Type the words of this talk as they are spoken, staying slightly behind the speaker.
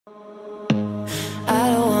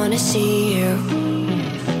wanna see you.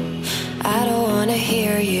 I don't wanna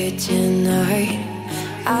hear you tonight.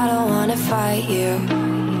 I don't wanna fight you.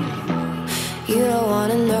 You don't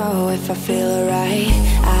wanna know if I feel alright.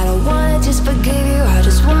 I don't wanna just forgive you, I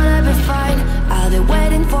just wanna be fine. I'll be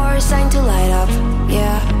waiting for a sign to light up,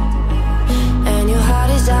 yeah. And your heart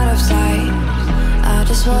is out of sight. I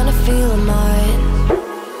just wanna feel mine.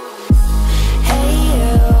 Hey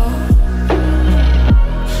you,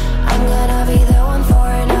 I'm gonna be the one for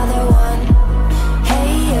another one.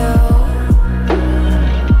 Hey you,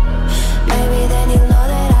 maybe then you'll know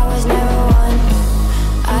that I was never one.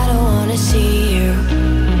 I don't wanna see you,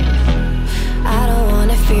 I don't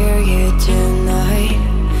wanna fear you tonight.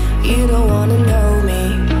 You don't wanna know me,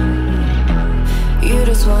 you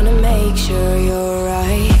just wanna make sure you're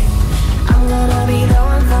right. I'm gonna be the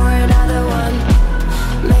one for another one.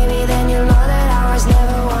 Maybe then you'll know that I was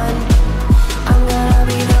never one. I'm gonna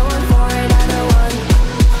be the one for another one.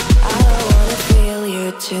 I don't wanna feel you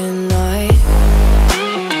tonight.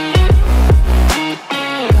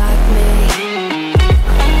 Got me.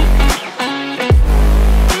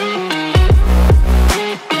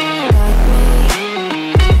 Got me.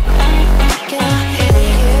 Can I hear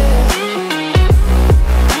you?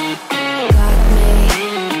 Got me.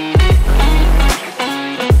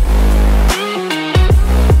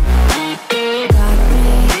 Got me.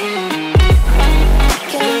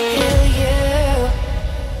 Can I hear you?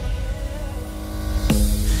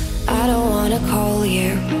 I don't wanna call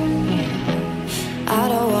you. I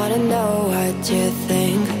don't wanna know what you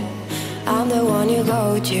think. I'm the one you go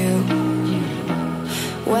to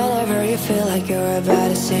whenever you feel like you're about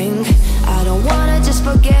to sink. I don't wanna just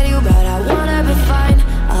forget you, but I wanna be fine.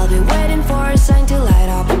 I'll be waiting for a sign to light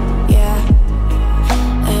up, yeah.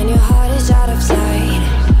 And your heart is out of sight.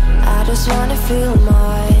 I just wanna feel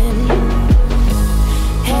mine.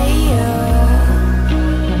 Hey you,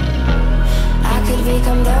 I could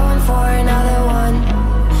become the one for another one.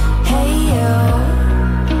 Hey you,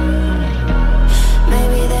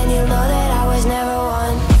 maybe then you'll know that I was never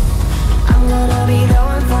one. I'm gonna be the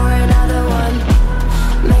one for another one.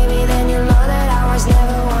 Maybe then you'll know that I was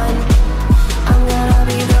never one. I'm gonna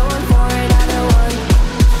be the one for another one.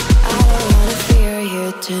 I don't wanna fear you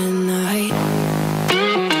tonight.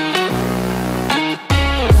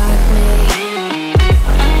 Got me. Got me.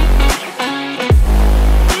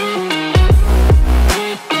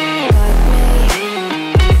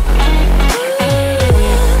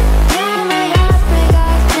 Got me, got me,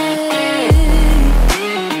 got me.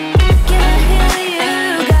 Can I hear you?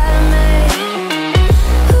 Got me.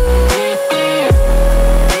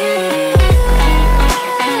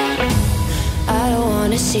 I don't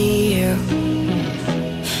wanna see you.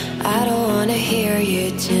 I don't wanna hear you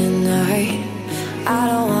tonight. I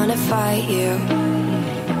don't wanna fight you.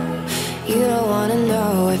 You don't wanna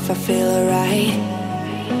know if I feel alright.